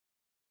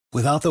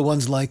Without the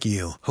ones like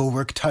you, who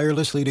work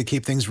tirelessly to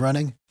keep things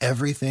running,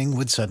 everything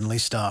would suddenly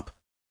stop.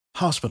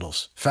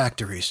 Hospitals,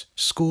 factories,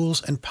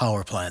 schools, and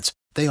power plants,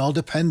 they all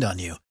depend on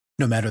you.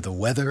 No matter the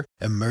weather,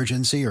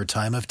 emergency, or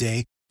time of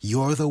day,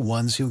 you're the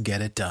ones who get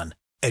it done.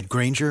 At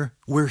Grainger,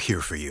 we're here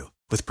for you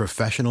with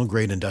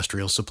professional-grade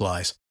industrial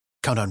supplies.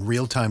 Count on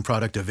real-time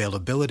product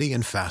availability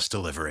and fast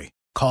delivery.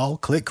 Call,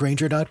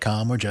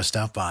 clickgrainger.com, or just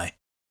stop by.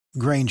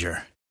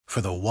 Grainger, for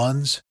the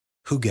ones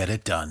who get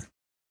it done.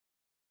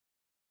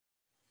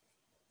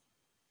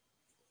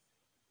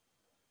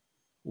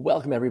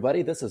 Welcome,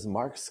 everybody. This is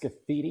Mark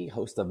Scafidi,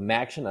 host of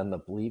Maction on the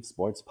Believe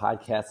Sports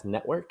Podcast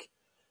Network,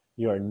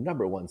 your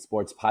number one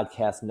sports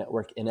podcast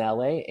network in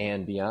LA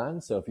and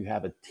beyond. So if you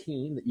have a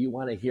team that you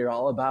want to hear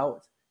all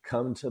about,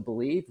 come to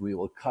Believe. We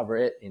will cover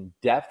it in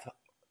depth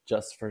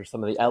just for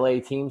some of the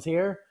LA teams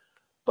here,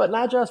 but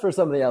not just for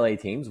some of the LA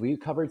teams. We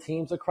cover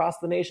teams across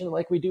the nation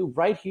like we do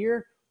right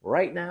here,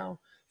 right now,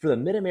 for the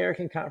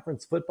Mid-American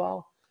Conference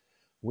football,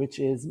 which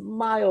is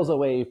miles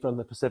away from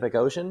the Pacific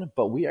Ocean.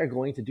 But we are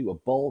going to do a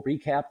bowl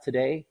recap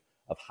today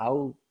of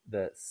how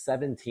the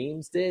 7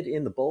 teams did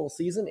in the bowl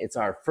season. It's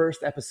our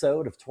first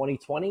episode of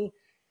 2020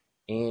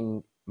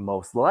 and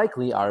most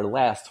likely our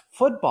last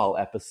football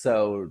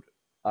episode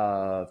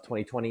of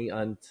 2020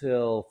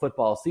 until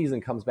football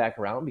season comes back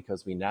around,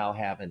 because we now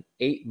have an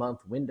 8-month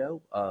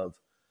window of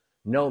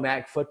no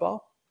MAC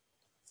football.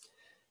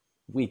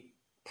 We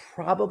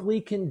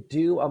probably can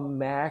do a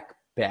MAC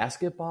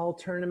basketball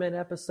tournament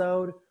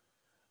episode,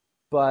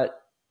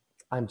 but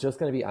I'm just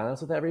going to be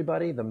honest with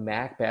everybody. The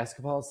MAC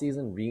basketball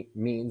season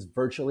means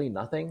virtually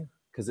nothing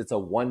because it's a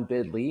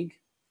one-bid league.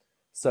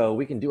 So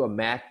we can do a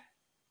MAC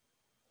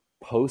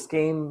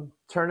post-game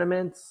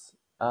tournament,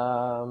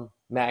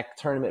 MAC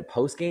tournament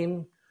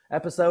post-game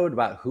episode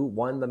about who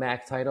won the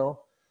MAC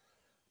title.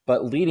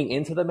 But leading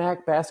into the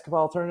MAC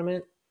basketball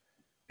tournament,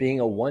 being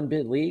a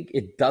one-bid league,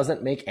 it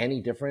doesn't make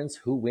any difference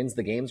who wins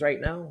the games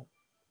right now.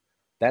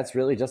 That's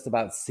really just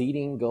about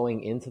seeding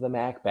going into the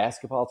MAC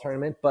basketball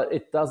tournament, but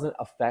it doesn't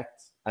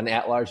affect an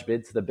at-large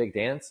bid to the Big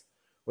Dance,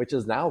 which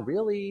is now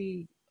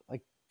really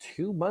like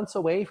 2 months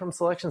away from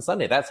Selection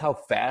Sunday. That's how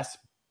fast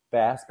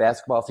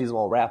basketball season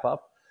will wrap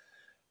up.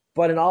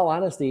 But in all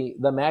honesty,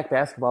 the MAC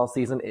basketball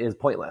season is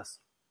pointless.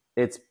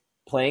 It's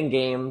playing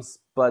games,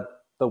 but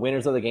the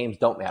winners of the games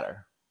don't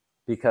matter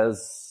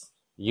because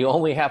you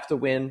only have to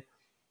win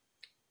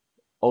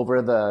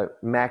over the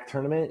MAC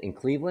tournament in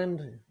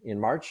Cleveland in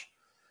March.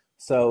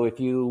 So if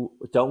you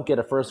don't get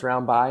a first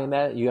round bye in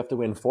that, you have to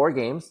win 4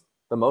 games.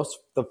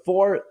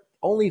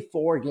 Only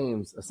 4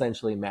 games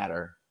essentially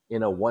matter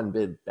in a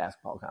one-bid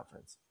basketball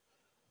conference.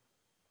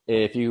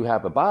 If you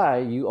have a bye,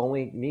 you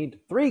only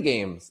need 3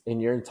 games in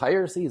your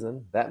entire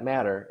season that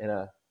matter in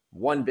a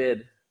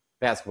one-bid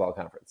basketball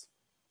conference.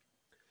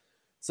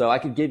 So I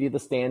could give you the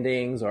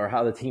standings or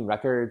how the team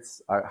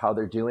records are, how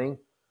they're doing,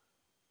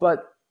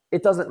 but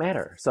it doesn't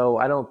matter. So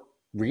I don't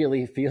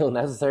really feel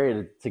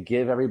necessary to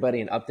give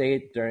everybody an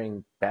update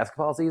during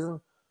basketball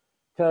season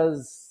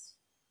because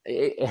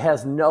it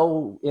has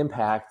no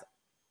impact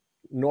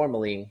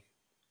normally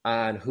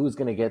on who's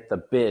going to get the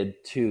bid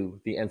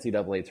to the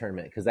NCAA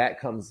tournament, because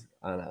that comes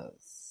on a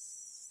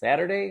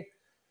Saturday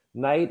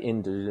night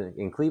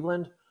in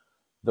Cleveland.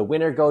 The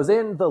winner goes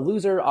in, the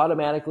loser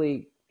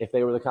automatically, if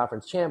they were the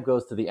conference champ,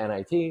 goes to the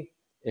NIT.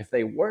 If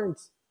they weren't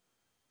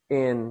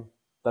in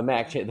the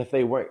MAC, if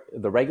they weren't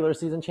the regular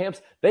season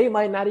champs, they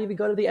might not even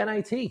go to the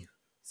NIT.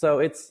 So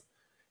it's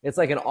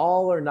like an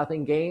all or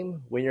nothing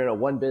game when you're in a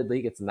one bid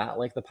league. It's not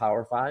like the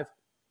Power Five.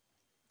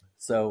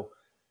 So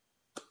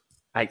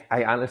I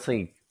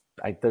honestly,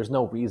 there's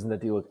no reason to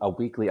do a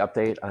weekly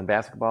update on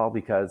basketball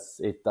because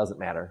it doesn't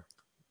matter.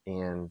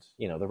 And,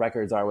 the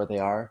records are what they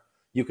are.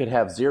 You could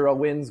have 0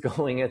 wins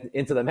going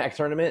into the MAC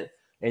tournament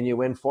and you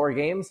win 4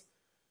 games.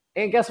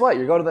 And guess what?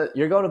 You're going to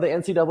the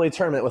NCAA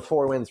tournament with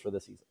 4 wins for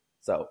the season.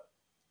 So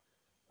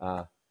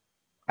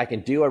I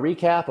can do a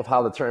recap of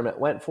how the tournament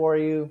went for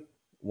you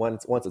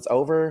once it's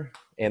over,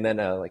 and then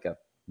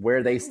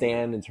where they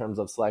stand in terms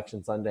of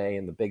Selection Sunday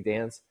and the Big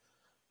Dance.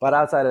 But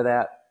outside of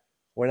that,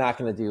 we're not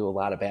going to do a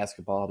lot of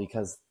basketball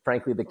because,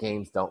 frankly, the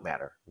games don't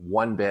matter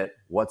one bit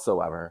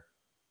whatsoever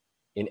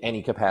in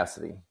any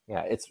capacity.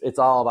 Yeah, it's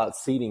all about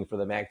seeding for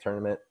the MAC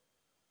tournament,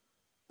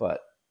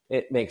 but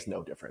it makes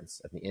no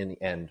difference in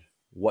the end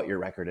what your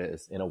record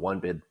is in a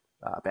one-bid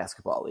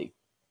basketball league.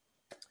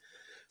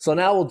 So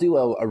now we'll do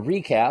a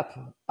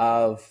recap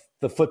of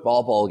the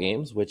football bowl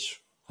games, which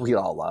we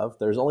all love.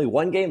 There's only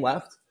one game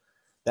left.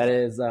 That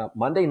is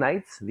Monday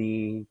night,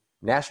 the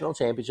national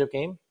championship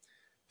game,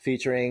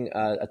 featuring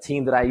a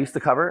team that I used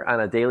to cover on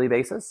a daily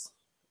basis,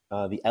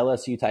 the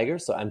LSU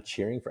Tigers. So I'm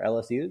cheering for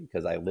LSU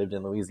because I lived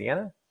in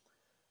Louisiana.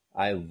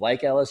 I like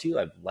LSU.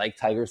 I like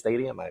Tiger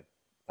Stadium.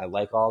 I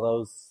like all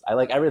those. I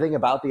like everything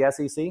about the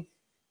SEC.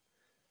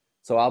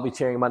 So I'll be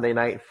cheering Monday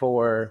night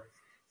for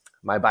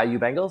my Bayou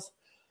Bengals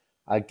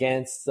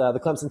against the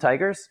Clemson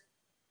Tigers,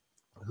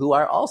 who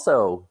are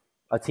also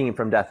a team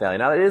from Death Valley.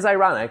 Now, it is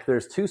ironic.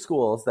 There's 2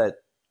 schools that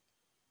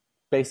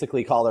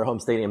basically call their home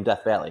stadium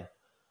Death Valley,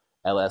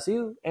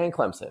 LSU and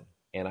Clemson.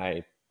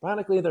 And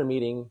ironically, they're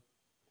meeting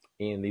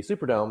in the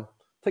Superdome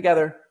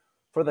together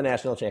for the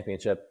national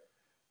championship.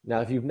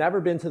 Now, if you've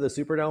never been to the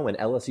Superdome when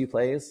LSU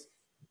plays,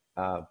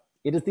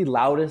 it is the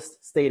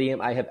loudest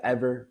stadium I have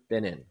ever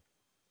been in.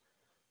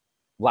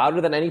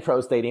 Louder than any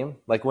pro stadium.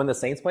 Like when the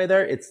Saints play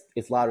there,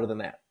 it's louder than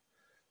that.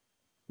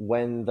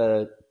 When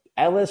the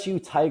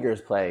LSU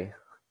Tigers play,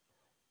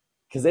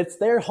 because it's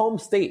their home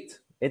state,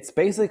 it's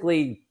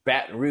basically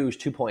Baton Rouge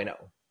 2.0.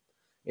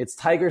 It's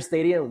Tiger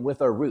Stadium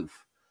with a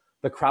roof.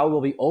 The crowd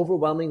will be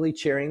overwhelmingly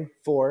cheering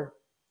for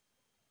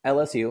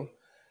LSU,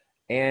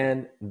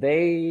 and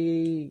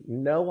they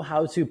know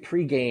how to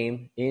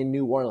pregame in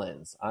New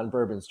Orleans on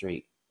Bourbon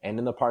Street and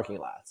in the parking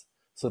lots.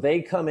 So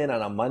they come in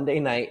on a Monday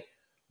night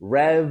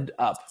revved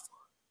up,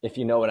 if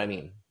you know what I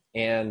mean.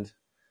 And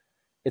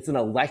it's an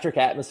electric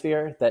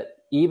atmosphere that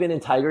even in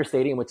Tiger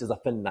Stadium, which is a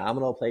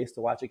phenomenal place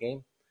to watch a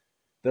game,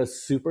 the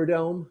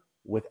Superdome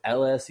with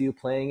LSU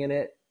playing in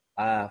it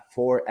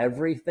for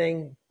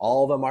everything,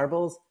 all the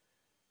marbles,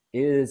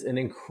 is an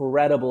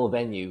incredible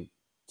venue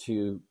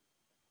to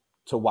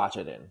watch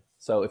it in.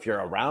 So if you're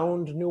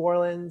around New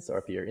Orleans or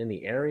if you're in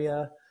the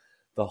area,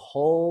 the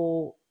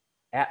whole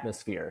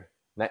atmosphere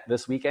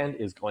this weekend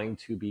is going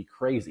to be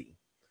crazy.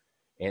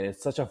 And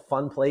it's such a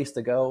fun place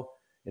to go.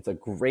 It's a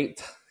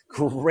great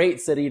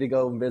city to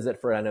go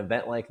visit for an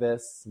event like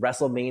this.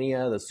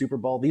 WrestleMania, the Super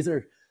Bowl,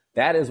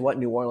 that is what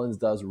New Orleans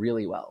does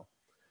really well.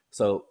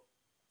 So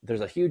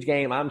there's a huge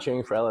game. I'm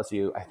cheering for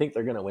LSU. I think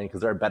they're going to win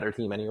because they're a better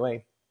team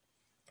anyway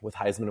with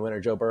Heisman winner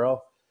Joe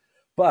Burrow.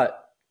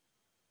 But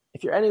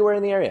if you're anywhere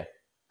in the area,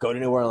 go to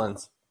New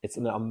Orleans. It's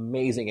an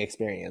amazing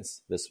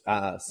experience this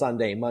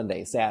Sunday,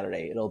 Monday,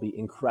 Saturday. It'll be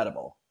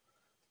incredible.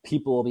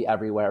 People will be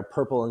everywhere.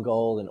 Purple and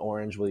gold and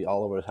orange will be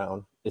all over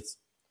town. It's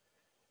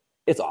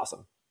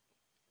awesome.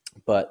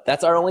 But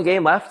that's our only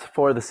game left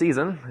for the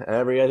season.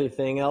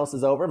 Everything else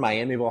is over.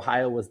 Miami of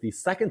Ohio was the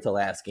second to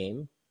last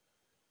game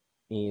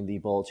in the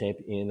bowl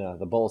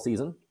the bowl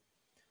season.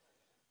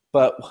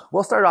 But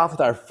we'll start off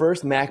with our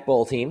first MAC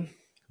Bowl team.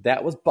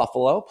 That was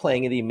Buffalo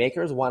playing in the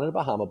Makers Wanted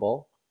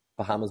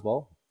Bahamas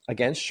Bowl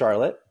against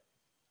Charlotte.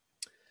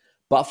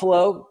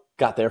 Buffalo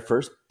got their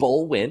first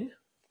bowl win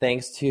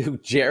thanks to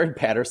Jared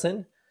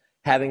Patterson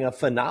having a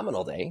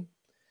phenomenal day.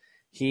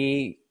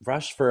 He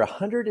rushed for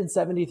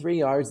 173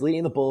 yards,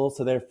 leading the Bulls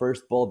to their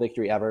first bowl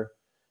victory ever.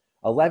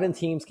 11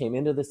 teams came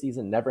into the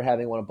season never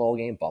having won a bowl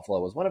game.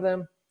 Buffalo was one of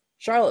them.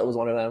 Charlotte was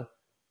one of them.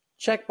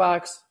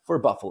 Checkbox for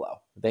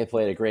Buffalo. They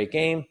played a great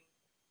game.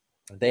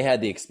 They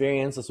had the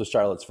experience. This was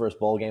Charlotte's first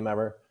bowl game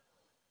ever.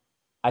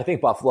 I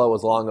think Buffalo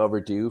was long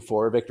overdue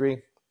for a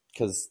victory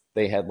because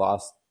they had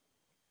lost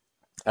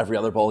every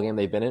other bowl game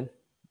they've been in,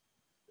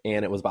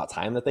 and it was about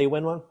time that they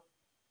win one.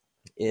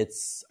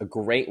 It's a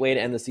great way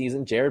to end the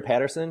season. Jared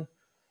Patterson,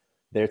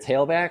 their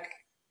tailback,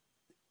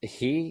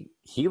 he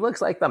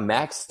looks like the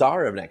MAC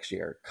star of next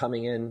year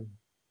coming in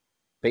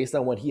based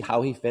on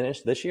how he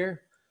finished this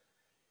year.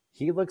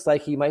 He looks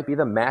like he might be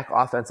the MAC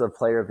Offensive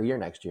Player of the Year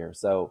next year.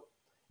 So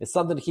it's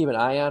something to keep an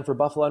eye on for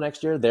Buffalo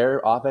next year.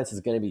 Their offense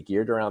is going to be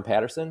geared around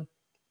Patterson.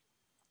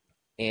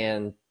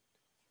 And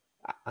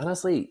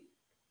honestly,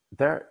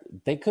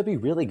 they could be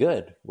really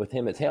good with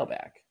him at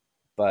tailback.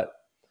 But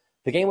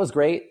the game was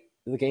great.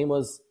 The game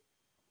was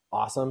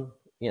awesome,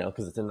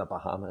 because it's in the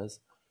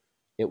Bahamas.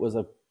 It was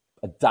a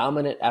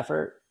dominant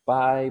effort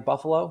by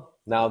Buffalo.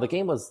 Now, the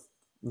game was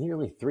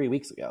nearly 3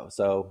 weeks ago,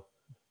 so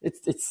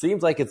it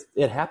seems like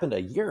it happened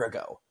a year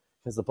ago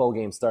because the bowl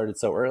game started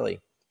so early.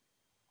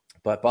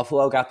 But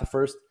Buffalo got the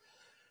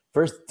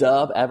first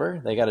dub ever.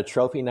 They got a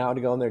trophy now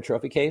to go in their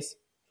trophy case,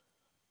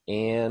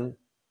 and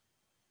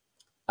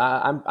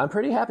I'm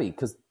pretty happy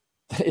because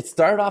it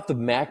started off the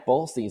MAC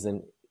Bowl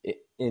season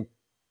in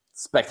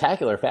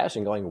spectacular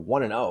fashion, going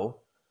 1-0.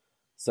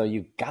 So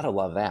you gotta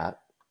love that.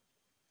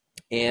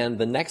 And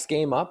the next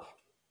game up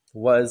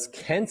was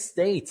Kent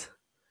State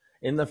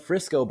in the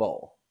Frisco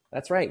Bowl.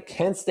 That's right,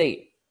 Kent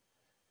State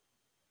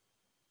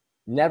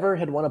never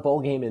had won a bowl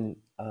game in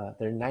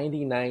their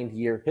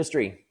 99-year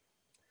history.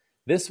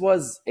 This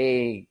was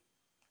a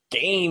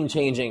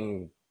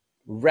game-changing,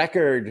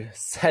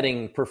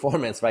 record-setting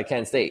performance by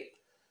Kent State.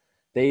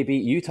 They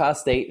beat Utah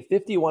State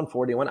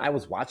 51-41. I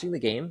was watching the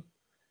game.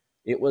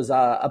 It was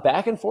a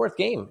back-and-forth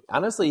game.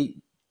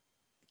 Honestly,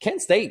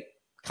 Kent State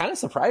kind of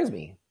surprised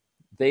me.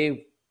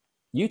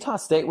 Utah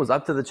State was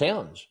up to the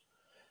challenge,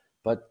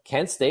 but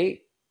Kent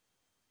State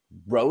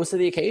rose to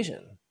the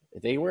occasion.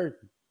 They were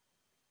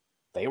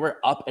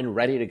up and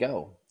ready to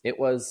go. It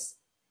was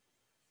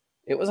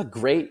a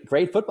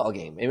great football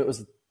game. It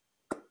was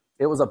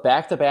a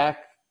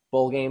back-to-back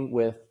bowl game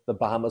with the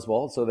Bahamas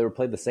Bowl, so they were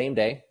played the same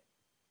day.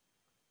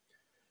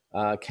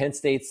 Kent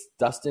State's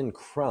Dustin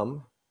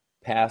Crum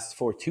passed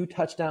for 2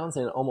 touchdowns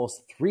and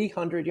almost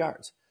 300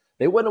 yards.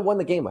 They wouldn't have won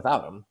the game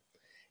without him.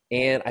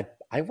 And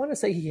I want to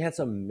say he had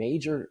some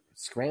major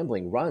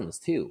scrambling runs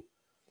too.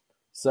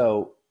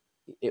 So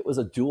it was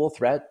a dual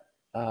threat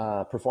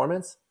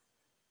performance.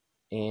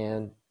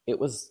 And it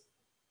was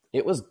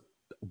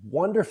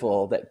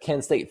wonderful that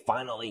Kent State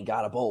finally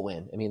got a bowl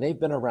win. I mean, they've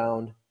been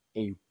around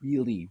a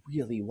really,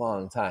 really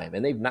long time.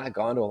 And they've not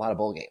gone to a lot of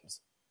bowl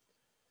games.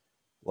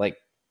 Like,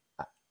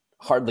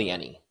 hardly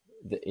any.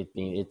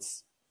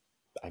 It's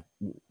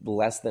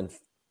less than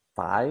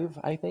 5,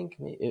 I think.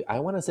 I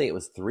want to say it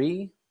was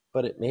 3,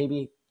 but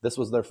maybe this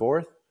was their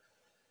 4th.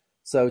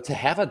 So to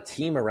have a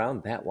team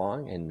around that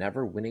long and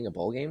never winning a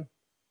bowl game,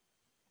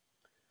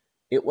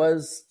 it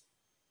was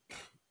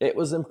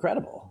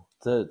incredible.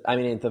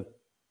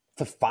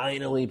 To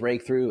finally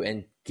break through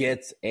and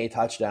get a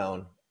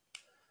touchdown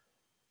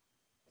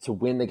to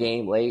win the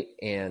game late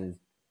and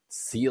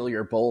seal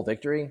your bowl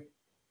victory.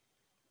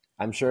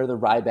 I'm sure the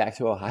ride back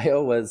to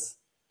Ohio was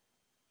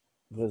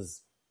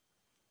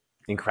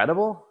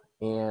incredible.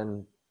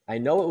 And I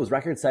know it was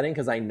record setting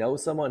because I know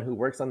someone who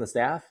works on the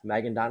staff,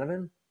 Megan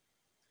Donovan,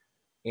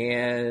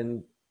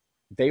 and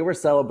they were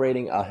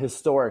celebrating a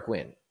historic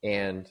win.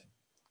 And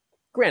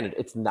granted,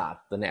 it's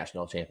not the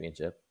national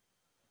championship,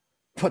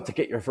 but to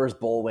get your first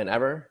bowl win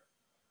ever,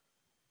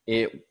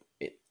 it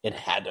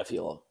had to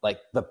feel like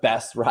the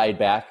best ride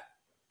back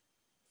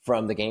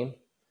from the game.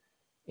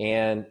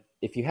 And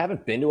if you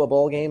haven't been to a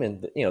bowl game,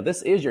 and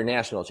this is your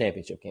national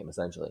championship game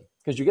essentially,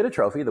 because you get a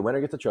trophy, the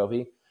winner gets a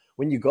trophy.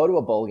 When you go to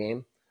a bowl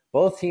game,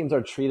 both teams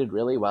are treated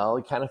really well.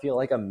 You kind of feel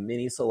like a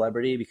mini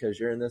celebrity because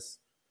you're in this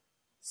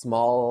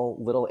small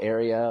little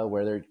area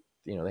where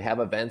they have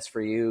events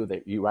for you,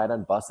 that you ride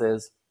on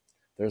buses.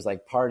 There's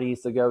like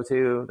parties to go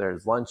to,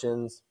 there's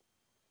luncheons.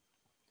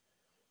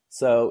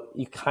 So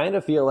you kind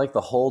of feel like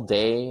the whole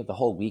day, the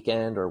whole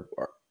weekend, or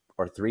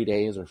 3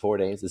 days or 4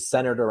 days is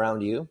centered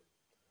around you.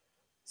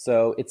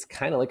 So it's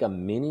kind of like a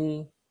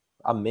mini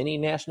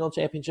national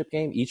championship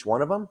game, each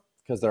one of them,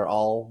 because they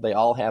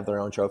all have their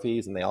own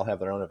trophies and they all have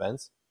their own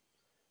events.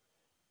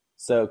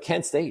 So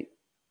Kent State,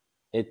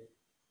 it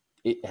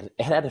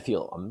had to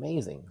feel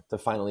amazing to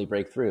finally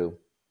break through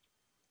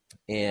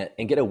and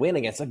get a win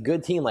against a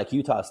good team like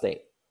Utah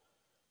State.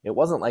 It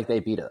wasn't like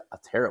they beat a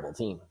terrible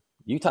team.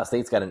 Utah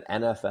State's got an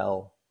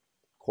NFL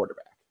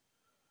quarterback.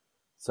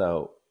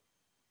 So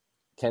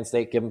Kent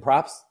State, give them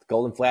props. The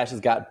Golden Flash has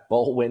got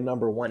bowl win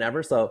number 1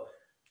 ever. So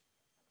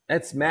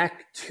that's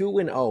MAC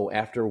 2-0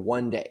 after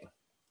one day.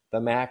 The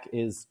MAC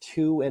is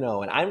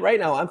 2-0. And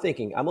I'm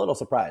thinking, I'm a little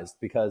surprised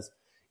because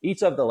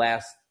each of the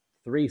last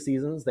 3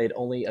 seasons, they'd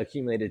only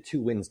accumulated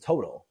 2 wins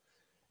total.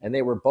 And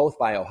they were both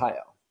by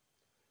Ohio.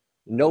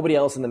 Nobody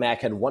else in the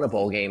MAC had won a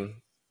bowl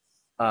game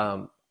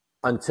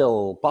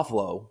until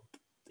Buffalo.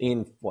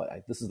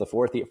 This is the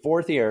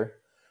fourth year.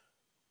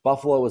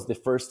 Buffalo was the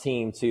first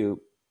team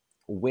to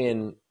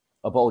win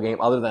a bowl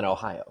game other than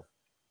Ohio.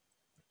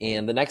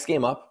 And the next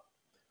game up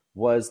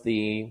was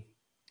the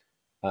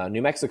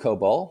New Mexico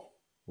Bowl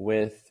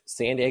with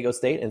San Diego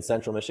State and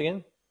Central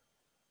Michigan.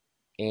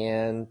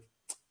 And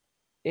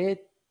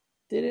it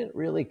didn't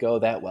really go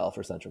that well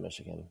for Central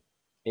Michigan.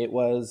 It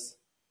was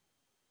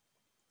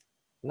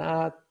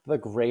not the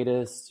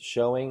greatest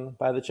showing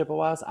by the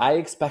Chippewas. I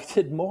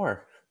expected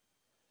more.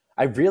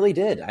 I really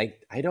did.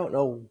 I don't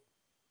know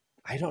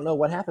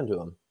what happened to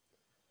them.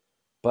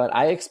 But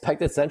I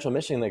expected Central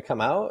Michigan to come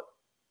out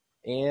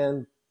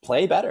and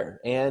play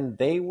better. And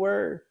they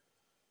were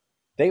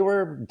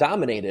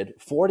dominated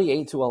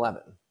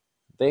 48-11.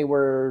 They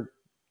were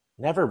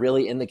never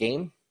really in the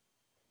game.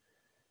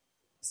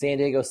 San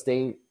Diego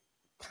State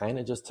kind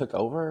of just took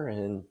over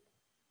and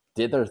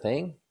did their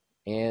thing.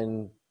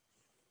 And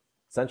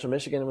Central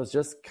Michigan was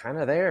just kind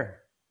of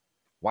there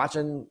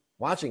watching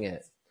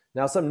it.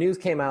 Now, some news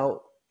came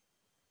out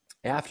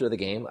after the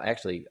game,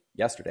 actually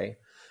yesterday,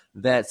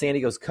 that San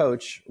Diego's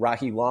coach,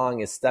 Rocky Long,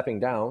 is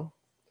stepping down,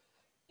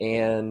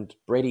 and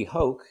Brady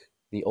Hoke,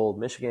 the old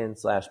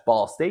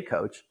Michigan/Ball State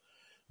coach,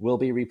 will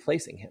be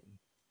replacing him.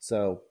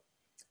 So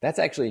that's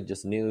actually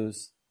just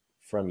news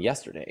from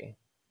yesterday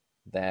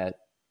that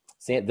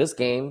this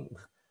game,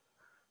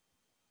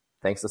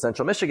 thanks to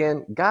Central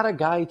Michigan, got a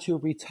guy to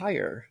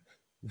retire,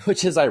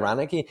 which is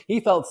ironic. He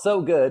felt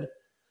so good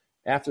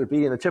after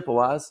beating the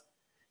Chippewas.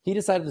 He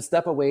decided to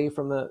step away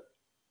from the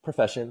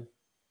profession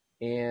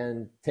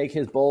and take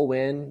his bowl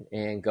win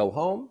and go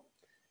home.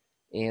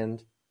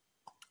 And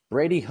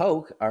Brady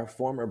Hoke, our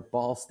former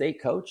Ball State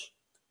coach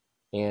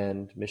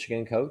and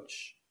Michigan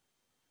coach,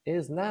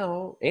 is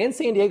now, and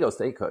San Diego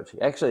State coach.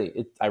 Actually,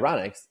 it's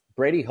ironic.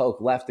 Brady Hoke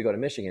left to go to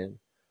Michigan.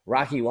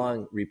 Rocky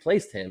Long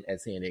replaced him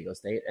at San Diego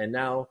State. And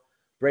now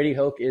Brady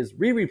Hoke is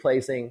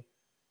replacing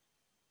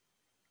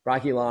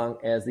Rocky Long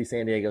as the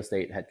San Diego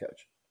State head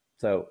coach.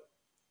 So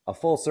a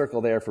full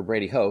circle there for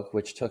Brady Hoke,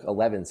 which took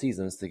 11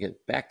 seasons to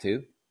get back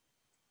to.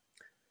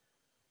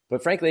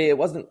 But frankly, it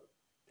wasn't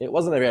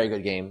a very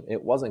good game.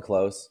 It wasn't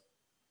close.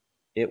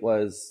 It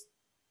was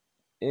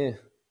it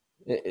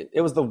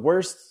was the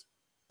worst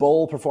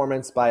bowl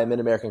performance by a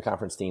Mid-American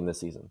Conference team this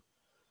season.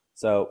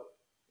 So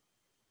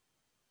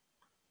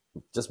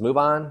just move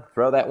on,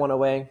 throw that one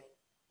away,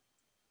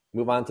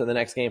 move on to the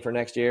next game for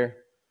next year.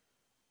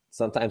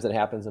 Sometimes it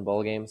happens in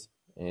bowl games,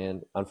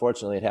 and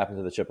unfortunately it happened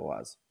to the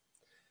Chippewas.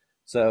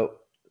 So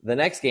the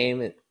next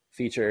game, it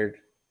featured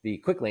the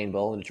Quick Lane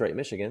Bowl in Detroit,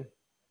 Michigan.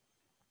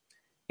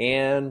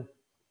 And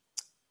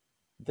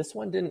this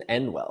one didn't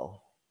end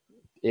well.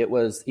 It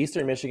was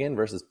Eastern Michigan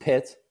versus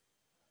Pitt,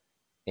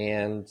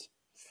 and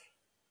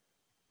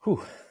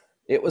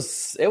it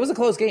was a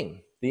close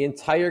game. The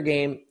entire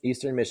game,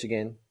 Eastern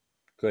Michigan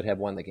could have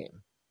won the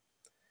game.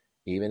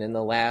 Even in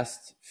the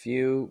last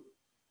few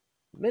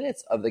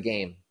minutes of the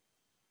game,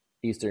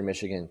 Eastern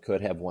Michigan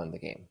could have won the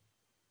game.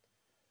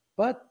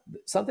 But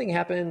something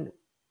happened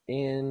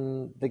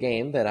in the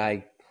game that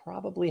I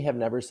probably have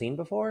never seen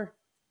before.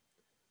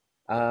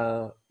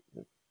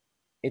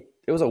 It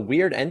was a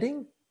weird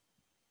ending,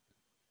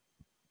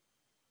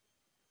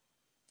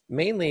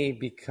 mainly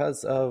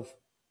because of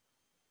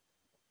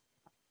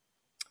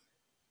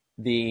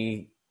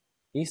the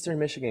Eastern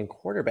Michigan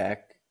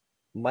quarterback,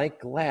 Mike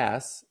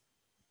Glass,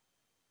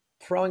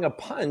 throwing a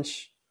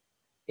punch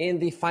in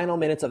the final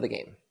minutes of the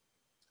game.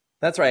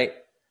 That's right.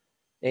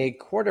 A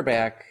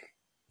quarterback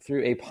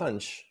threw a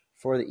punch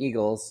for the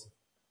Eagles,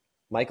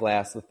 Mike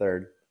Glass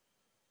III,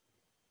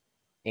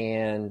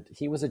 and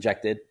he was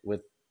ejected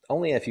with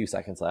only a few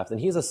seconds left. And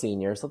he's a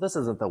senior, so this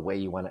isn't the way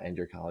you want to end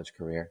your college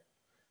career.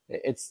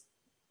 It's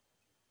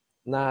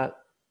not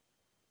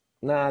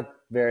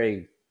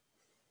very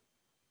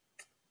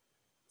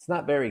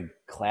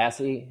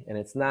classy, and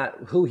it's not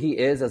who he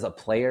is as a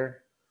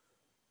player.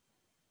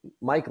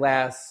 Mike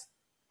Glass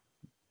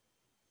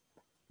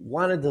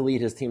wanted to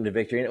lead his team to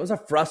victory, and it was a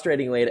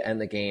frustrating way to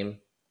end the game.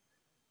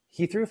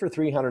 He threw for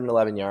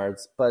 311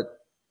 yards, but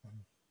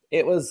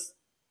it was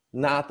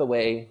not the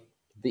way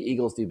the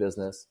Eagles do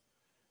business.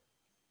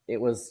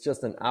 It was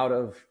just an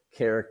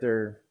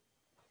out-of-character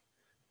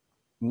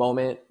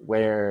moment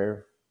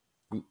where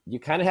you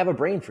kind of have a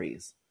brain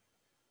freeze.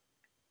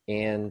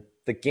 And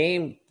the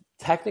game,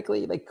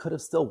 technically, they could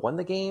have still won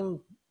the game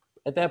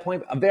at that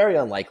point. Very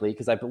unlikely,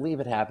 because I believe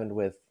it happened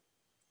with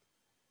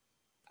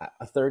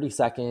 30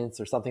 seconds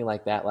or something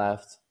like that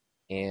left.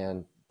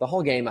 And the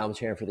whole game, I'm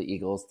cheering for the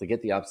Eagles to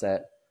get the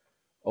upset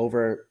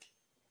over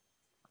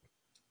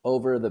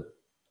the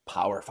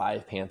Power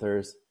 5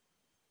 Panthers.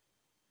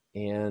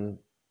 And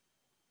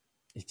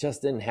it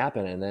just didn't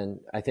happen. And then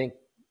I think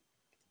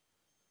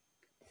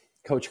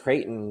Coach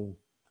Creighton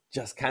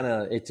just kind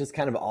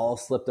of all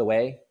slipped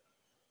away.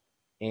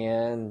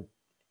 And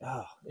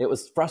it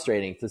was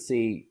frustrating to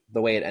see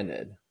the way it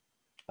ended,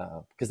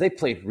 because they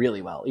played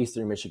really well.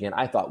 Eastern Michigan,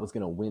 I thought, was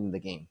going to win the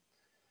game.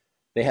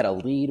 They had a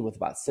lead with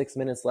about 6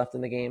 minutes left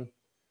in the game,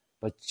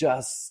 but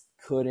just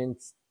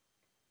couldn't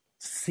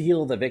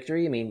seal the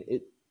victory. I mean,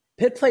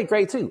 Pitt played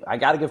great too. I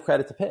got to give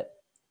credit to Pitt.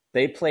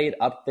 They played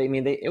up.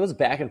 It was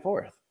back and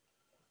forth.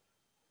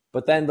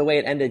 But then the way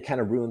it ended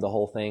kind of ruined the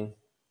whole thing.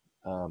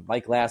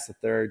 Mike Glass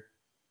III,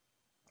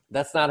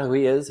 that's not who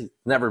he is. He's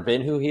never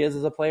been who he is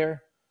as a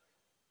player.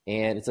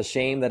 And it's a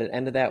shame that it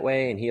ended that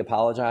way, and he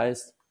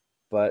apologized.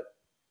 But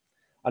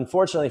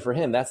unfortunately for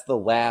him, that's the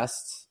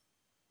last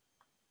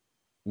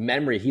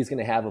memory he's going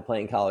to have of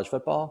playing college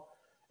football.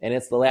 And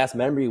it's the last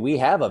memory we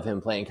have of him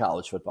playing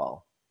college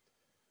football.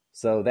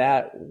 So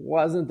that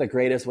wasn't the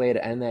greatest way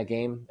to end that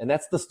game. And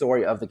that's the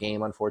story of the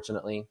game,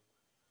 unfortunately.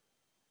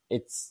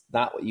 It's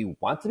not what you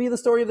want to be the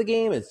story of the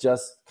game. It's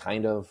just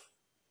kind of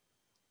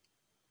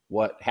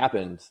what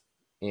happened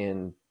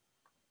in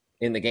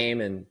the game,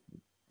 and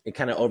it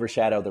kind of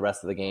overshadowed the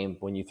rest of the game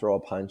when you throw a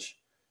punch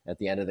at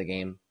the end of the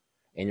game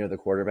and you're the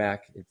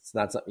quarterback. It's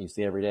not something you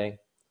see every day.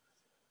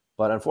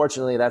 But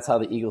unfortunately, that's how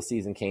the Eagles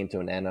season came to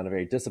an end, on a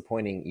very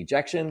disappointing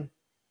ejection.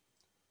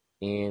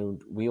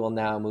 And we will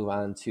now move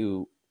on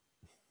to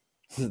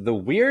the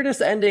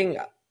weirdest ending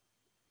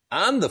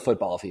on the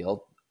football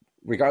field,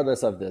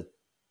 regardless of the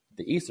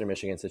Eastern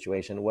Michigan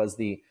situation, was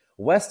the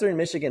Western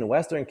Michigan,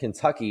 Western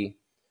Kentucky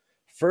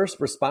First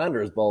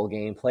Responders Bowl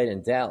game played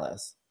in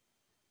Dallas.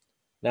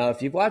 Now,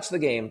 if you've watched the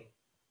game,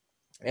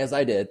 as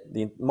I did,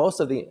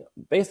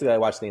 basically I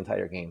watched the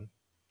entire game.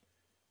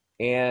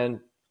 And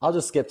I'll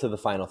just skip to the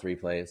final 3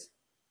 plays.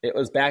 It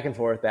was back and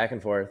forth, back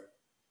and forth.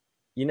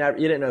 You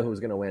didn't know who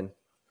was going to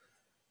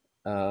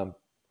win.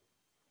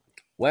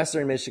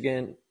 Western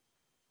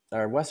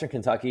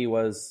Kentucky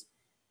was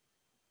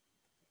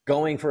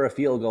going for a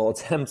field goal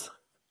attempt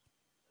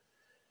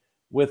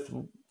with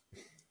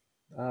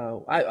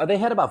they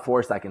had about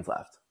 4 seconds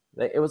left.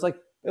 It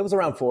was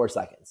around 4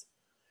 seconds.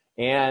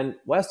 And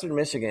Western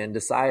Michigan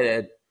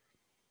decided,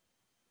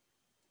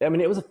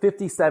 it was a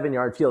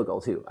 57-yard field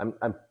goal too.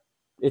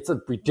 It's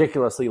a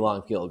ridiculously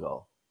long field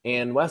goal.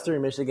 And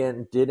Western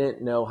Michigan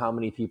didn't know how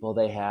many people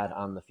they had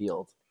on the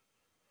field.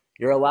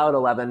 You're allowed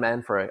 11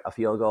 men for a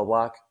field goal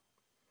block.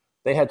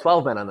 They had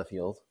 12 men on the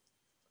field.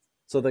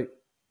 So the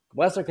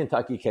Western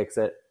Kentucky kicks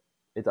it.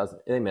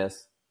 They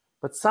miss.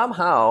 But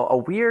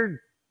somehow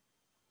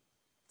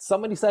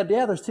somebody said,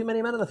 yeah, there's too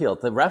many men on the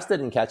field. The refs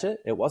didn't catch it.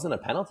 It wasn't a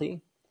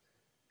penalty.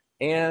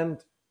 And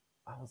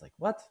I was like,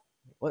 what?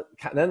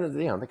 Then,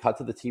 they cut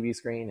to the TV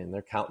screen and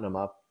they're counting them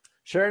up.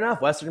 Sure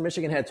enough, Western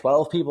Michigan had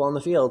 12 people on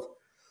the field.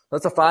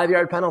 That's a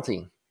 5-yard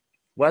penalty.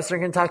 Western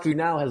Kentucky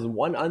now has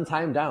 1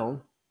 untimed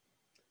down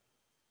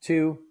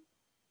to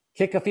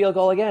kick a field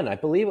goal again. I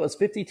believe it was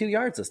 52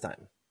 yards this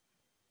time.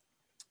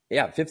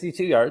 Yeah,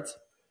 52 yards.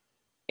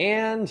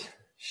 And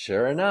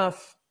sure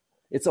enough,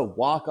 It's a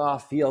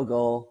walk-off field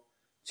goal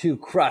to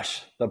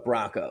crush the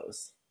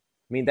Broncos.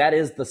 I mean, that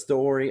is the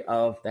story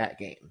of that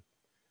game.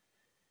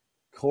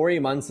 Corey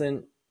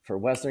Munson for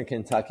Western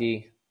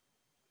Kentucky,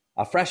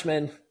 a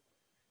freshman,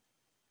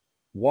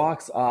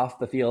 walks off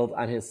the field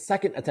on his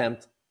second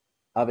attempt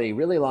of a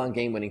really long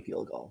game-winning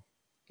field goal.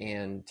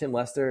 And Tim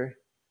Lester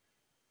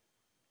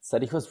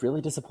said he was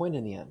really disappointed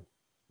in the end.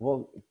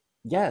 Well,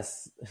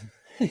 yes,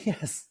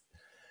 yes.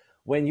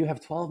 When you have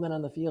 12 men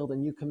on the field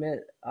and you commit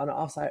an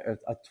offside or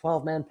a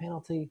 12-man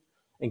penalty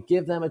and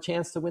give them a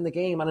chance to win the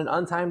game on an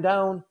untimed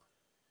down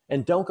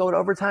and don't go to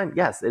overtime,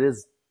 yes, it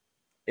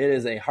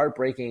is a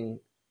heartbreaking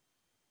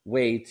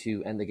way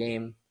to end the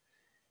game.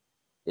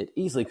 It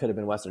easily could have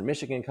been Western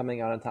Michigan coming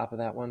out on top of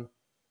that one.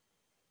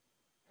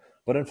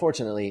 But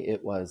unfortunately,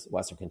 it was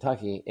Western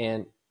Kentucky.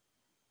 And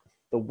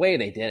the way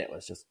they did it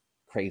was just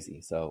crazy.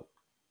 So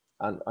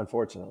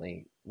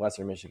unfortunately,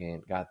 Western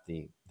Michigan got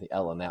the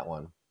L on that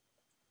one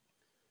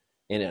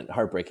in a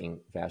heartbreaking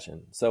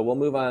fashion. So we'll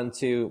move on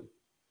to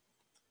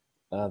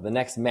the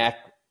next MAC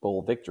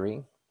Bowl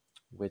victory,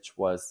 which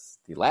was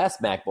the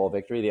last MAC Bowl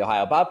victory, the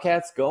Ohio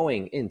Bobcats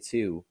going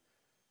into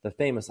the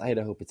famous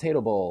Idaho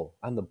Potato Bowl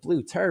on the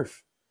blue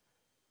turf.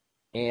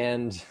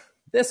 And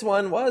this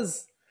one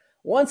was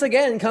once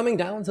again coming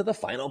down to the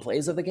final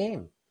plays of the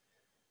game.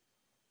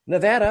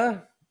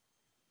 Nevada,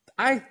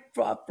 I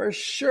thought for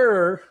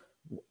sure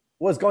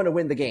was going to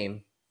win the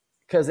game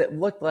because it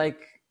looked like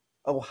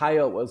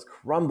Ohio was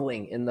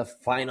crumbling in the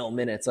final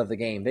minutes of the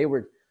game. They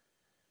were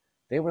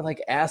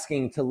like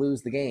asking to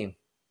lose the game.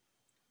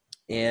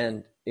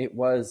 And it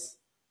was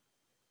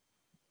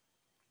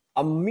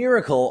a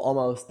miracle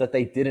almost that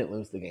they didn't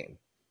lose the game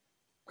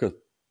because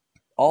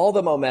all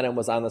the momentum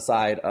was on the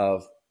side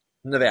of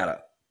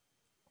Nevada.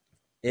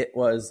 It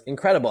was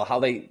incredible how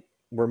they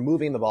were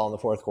moving the ball in the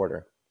fourth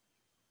quarter.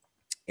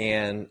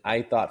 And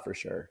I thought for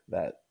sure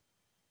that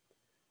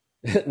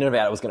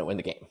Nevada was going to win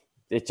the game.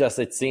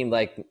 It seemed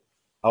like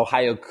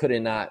Ohio could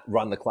not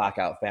run the clock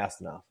out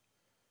fast enough.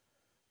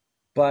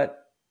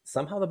 But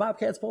somehow the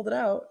Bobcats pulled it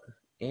out,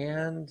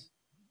 and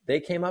they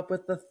came up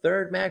with the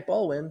third MAC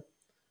Bowl win.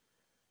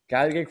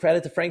 Got to give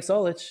credit to Frank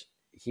Solich.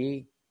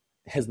 He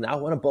has now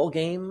won a bowl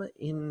game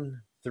in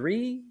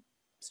 3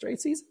 straight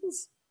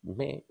seasons,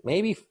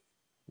 maybe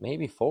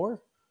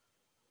 4.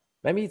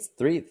 Maybe it's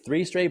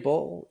three straight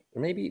bowl,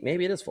 or maybe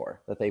it is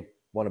 4 that they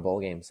won a bowl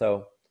game.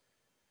 So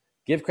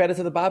give credit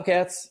to the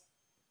Bobcats,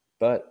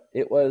 but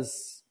it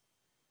was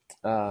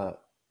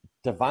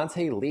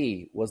Devontae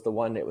Lee was the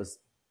one that was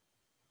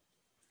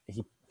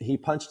he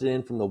punched it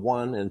in from the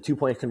 1, and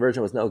 2-point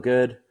conversion was no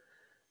good.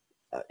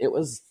 It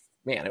was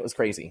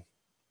crazy.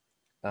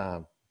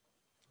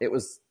 It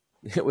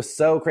was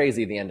so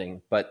crazy, the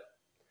ending, but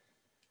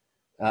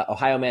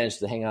Ohio managed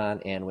to hang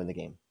on and win the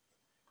game.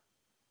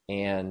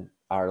 And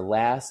our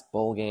last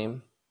bowl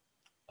game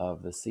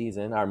of the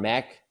season, our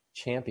MAC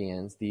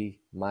champions, the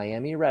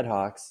Miami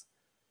Redhawks,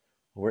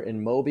 were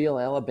in Mobile,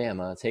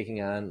 Alabama,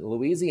 taking on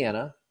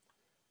Louisiana,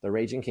 the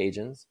Raging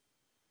Cajuns.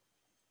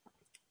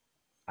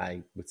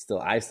 I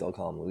still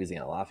call them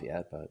Louisiana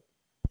Lafayette, but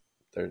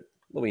they're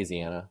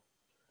Louisiana.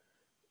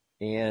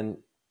 And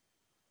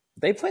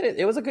they played it.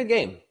 It was a good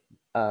game.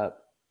 Not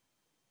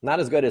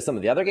as good as some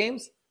of the other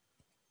games,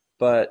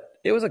 but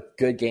it was a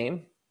good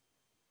game.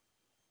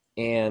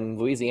 And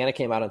Louisiana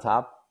came out on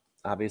top,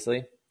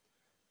 obviously.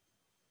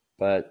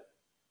 But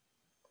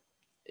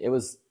it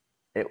was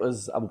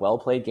a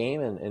well-played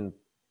game, and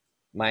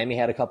Miami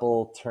had a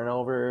couple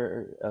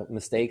turnover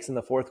mistakes in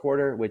the fourth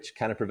quarter, which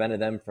kind of prevented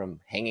them from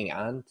hanging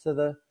on to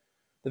the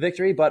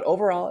victory. But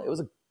overall, it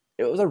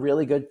was a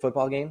really good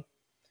football game.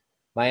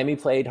 Miami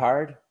played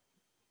hard.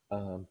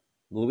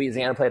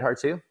 Louisiana played hard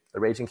too. The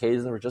Raging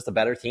Cajuns were just a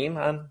better team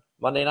on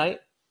Monday night,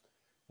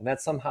 and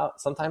that's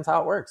sometimes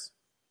how it works.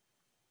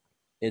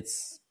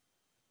 It's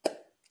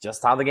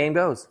just how the game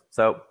goes.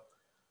 So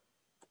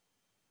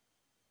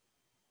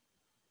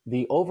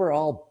the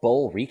overall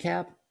bowl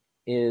recap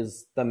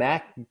is the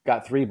MAC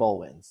got 3 bowl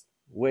wins,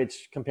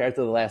 which compared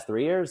to the last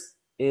 3 years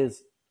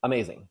is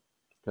amazing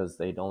because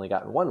they'd only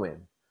gotten 1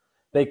 win.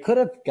 They could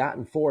have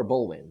gotten 4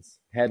 bowl wins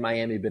had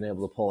Miami been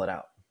able to pull it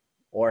out,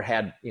 or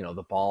had,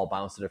 the ball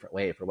bounced a different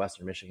way for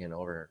Western Michigan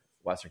over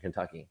Western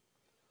Kentucky.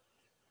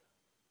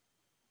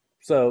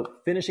 So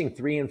finishing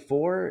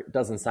 3-4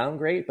 doesn't sound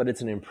great, but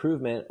it's an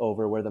improvement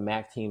over where the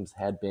MAC teams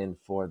had been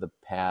for the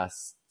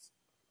past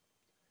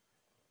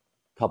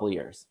couple of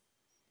years.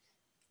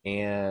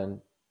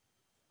 And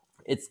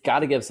it's got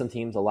to give some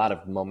teams a lot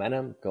of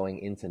momentum going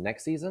into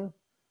next season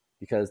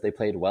because they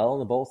played well in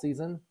the bowl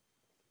season.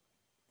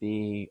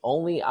 The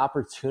only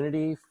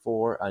opportunity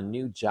for a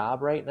new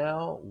job right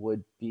now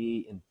would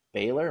be in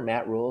Baylor.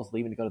 Matt Rule's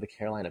leaving to go to the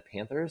Carolina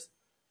Panthers.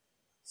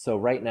 So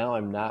right now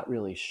I'm not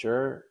really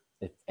sure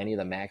if any of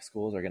the MAC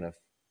schools are going to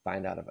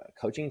find out if a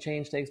coaching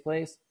change takes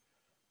place.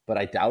 But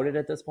I doubt it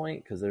at this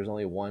point because there's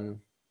only one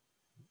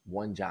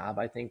job,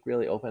 I think,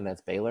 really open. That's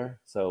Baylor.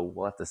 So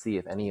we'll have to see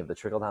if any of the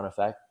trickle-down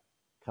effect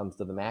comes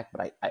to the MAC.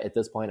 But I at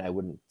this point, I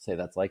wouldn't say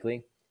that's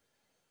likely.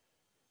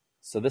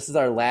 So this is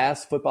our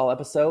last football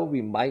episode.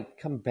 We might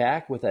come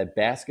back with a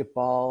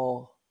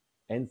basketball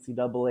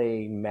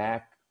NCAA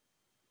MAC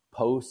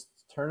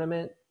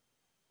post-tournament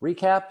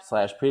recap /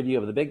 preview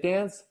of the Big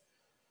Dance.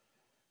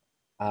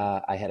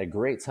 I had a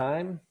great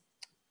time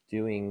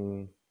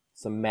doing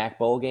some MAC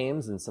bowl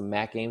games and some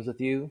MAC games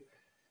with you.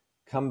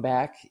 Come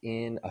back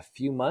in a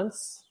few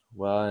months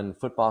when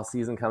football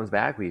season comes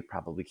back. We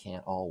probably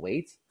can't all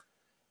wait.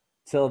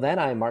 Till then,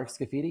 I'm Mark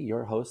Scafidi,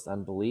 your host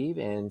on Believe,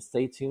 and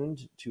stay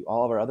tuned to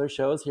all of our other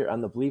shows here on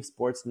the Believe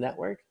Sports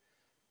Network.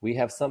 We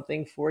have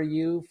something for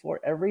you for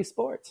every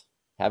sport.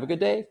 Have a good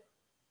day.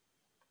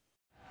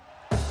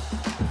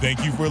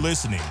 Thank you for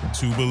listening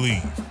to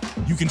Believe.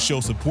 You can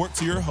show support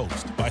to your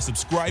host by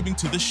subscribing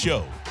to the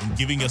show and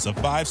giving us a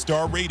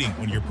 5-star rating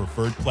on your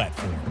preferred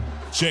platform.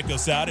 Check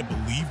us out at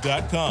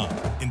Believe.com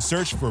and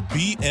search for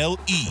BLEAV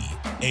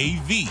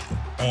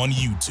on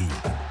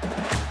YouTube.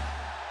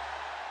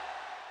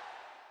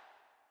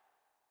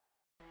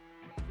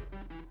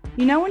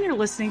 You know when you're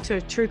listening to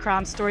a true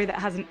crime story that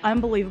has an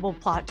unbelievable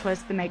plot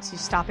twist that makes you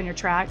stop in your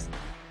tracks?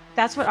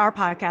 That's what our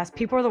podcast,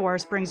 People Are the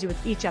Worst, brings you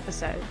with each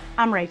episode.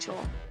 I'm Rachel.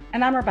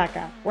 And I'm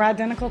Rebecca. We're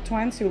identical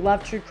twins who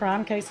love true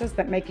crime cases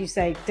that make you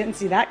say, didn't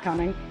see that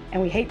coming,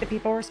 and we hate the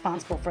people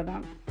responsible for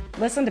them.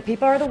 Listen to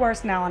People Are the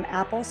Worst now on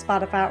Apple,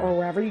 Spotify, or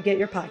wherever you get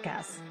your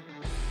podcasts.